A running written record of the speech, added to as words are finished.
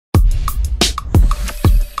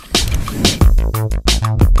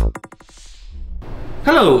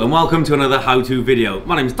Hello and welcome to another how-to video.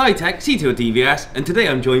 My name is Ditech, CTO at DVS, and today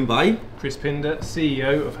I'm joined by Chris Pinder,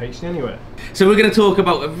 CEO of HDANYWHERE. So we're going to talk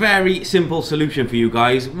about a very simple solution for you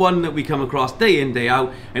guys, one that we come across day in, day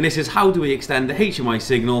out, and this is how do we extend the HDMI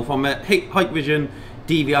signal from a Hikvision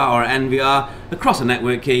DVR or NVR across a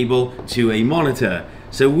network cable to a monitor.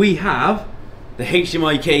 So we have the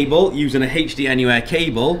HDMI cable using a HDANYWHERE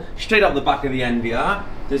cable straight out the back of the NVR.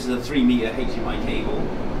 This is a 3-meter HDMI cable,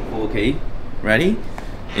 4K, ready,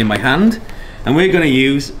 in my hand. And we're going to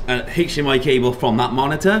use a HDMI cable from that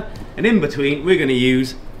monitor, and in between we're going to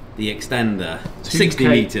use the extender, 60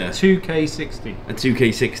 meter. 2K60. A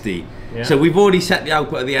 2K60. Yeah. So we've already set the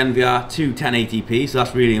output of the NVR to 1080p, so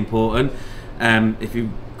that's really important. If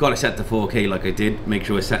you've got it set to 4K like I did, make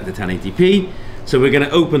sure it's set to 1080p. So we're going to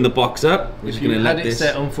open the box up. If you had it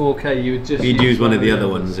set on 4K, you would just use one of the other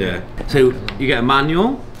ones, yeah. So you get a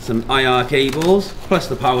manual, some IR cables, plus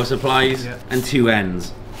the power supplies, and 2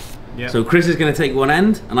 ends. Yep. So Chris is going to take one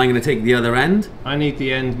end, and I'm going to take the other end. I need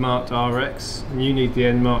the end marked RX, and you need the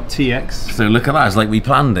end marked TX. So look at that, it's like we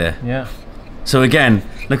planned it. Yeah. So again,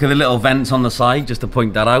 look at the little vents on the side, just to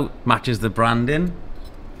point that out. Matches the branding.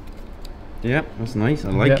 Yep, that's nice, I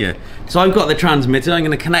like it. So I've got the transmitter. I'm going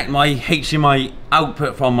to connect my HDMI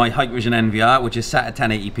output from my Hikvision NVR, which is set at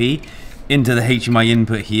 1080p, into the HDMI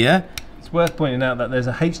input here. It's worth pointing out that there's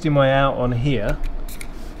a HDMI out on here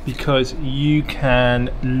because you can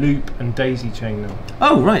loop and daisy chain them.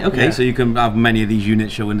 Oh right, okay, so you can have many of these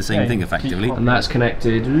units showing the same thing effectively. And that's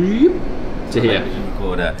connected to here.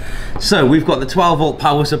 Recorder. So we've got the 12 volt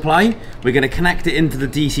power supply. We're going to connect it into the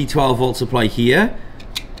DC 12 volt supply here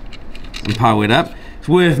and power it up. It's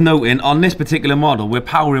worth noting, on this particular model, we're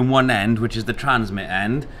powering one end, which is the transmit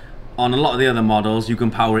end. On a lot of the other models, you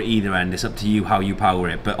can power either end. It's up to you how you power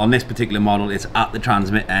it. But on this particular model, it's at the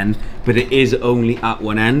transmit end, but it is only at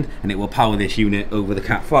one end, and it will power this unit over the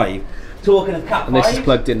Cat5. Talking of Cat5s... And this is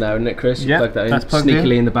plugged in now, isn't it, Chris? You plug that in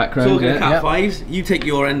sneakily in the background. Talking of Cat5s, you take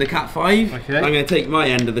your end of Cat5. Okay. I'm going to take my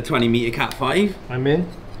end of the 20-meter Cat5. I'm in.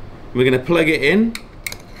 We're going to plug it in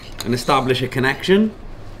and establish a connection.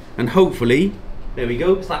 And hopefully, there we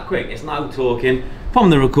go, it's that quick. It's now talking from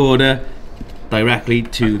the recorder directly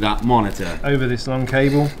to that monitor. Over this long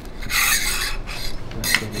cable.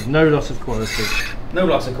 No loss of quality. No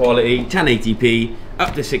loss of quality, 1080p,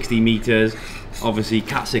 up to 60 meters. Obviously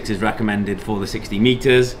Cat6 is recommended for the 60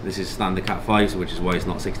 meters. This is standard Cat5, so which is why it's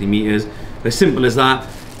not 60 meters. As simple as that.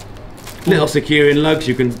 Little securing lugs,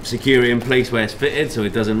 you can secure it in place where it's fitted so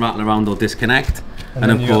it doesn't rattle around or disconnect. And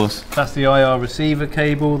of course, that's the IR receiver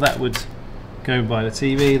cable that would go by the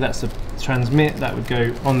TV. That's the transmit that would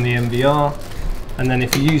go on the NVR. And then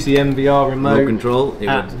if you use the NVR remote control, it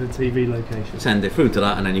at would the TV location, send it through to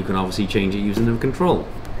that, and then you can obviously change it using the control.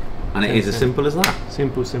 And it is as simple as that.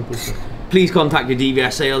 Simple, simple, simple. Please contact your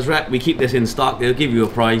DVS sales rep. We keep this in stock. They'll give you a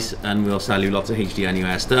price, and we'll sell you lots of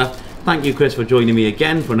HDANYWHERE stuff. Thank you, Chris, for joining me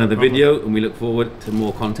again for another video, and we look forward to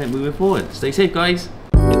more content moving forward. Stay safe, guys.